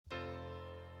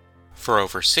For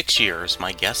over 6 years,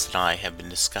 my guest and I have been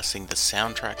discussing the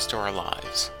soundtracks to our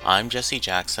lives. I'm Jesse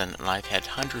Jackson, and I've had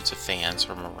hundreds of fans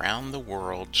from around the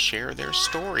world share their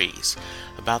stories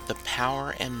about the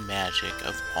power and magic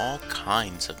of all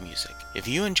kinds of music. If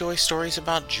you enjoy stories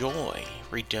about joy,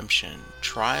 redemption,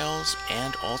 trials,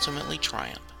 and ultimately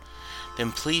triumph,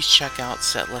 then please check out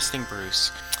Set Listing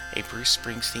Bruce, a Bruce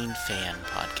Springsteen fan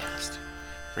podcast.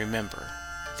 Remember,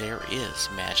 there is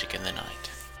magic in the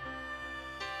night.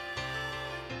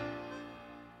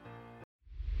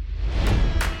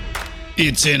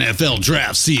 It's NFL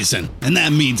draft season, and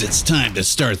that means it's time to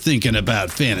start thinking about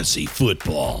fantasy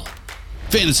football.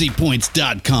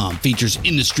 FantasyPoints.com features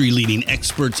industry-leading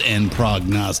experts and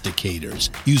prognosticators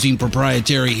using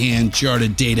proprietary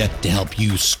hand-charted data to help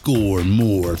you score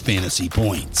more fantasy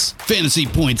points.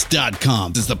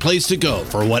 FantasyPoints.com is the place to go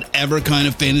for whatever kind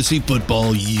of fantasy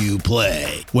football you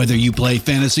play. Whether you play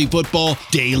fantasy football,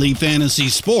 daily fantasy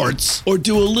sports, or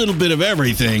do a little bit of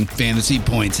everything, Fantasy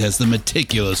Points has the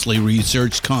meticulously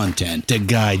researched content to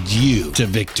guide you to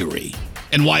victory.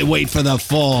 And why wait for the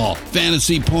fall?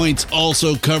 Fantasy Points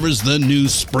also covers the new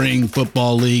spring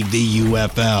football league, the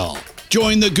UFL.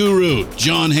 Join the guru,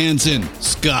 John Hansen,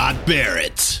 Scott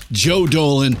Barrett, Joe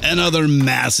Dolan, and other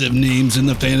massive names in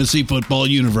the fantasy football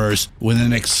universe with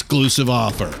an exclusive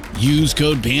offer. Use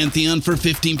code Pantheon for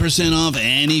 15% off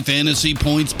any Fantasy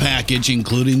Points package,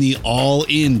 including the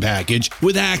all-in package,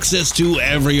 with access to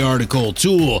every article,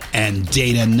 tool, and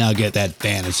data nugget that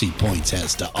Fantasy Points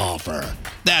has to offer.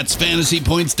 That's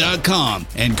FantasyPoints.com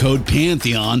and code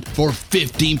Pantheon for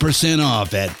 15%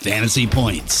 off at Fantasy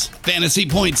Points.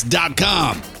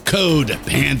 FantasyPoints.com, code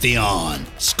Pantheon.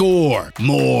 Score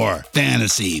more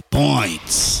fantasy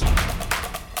points.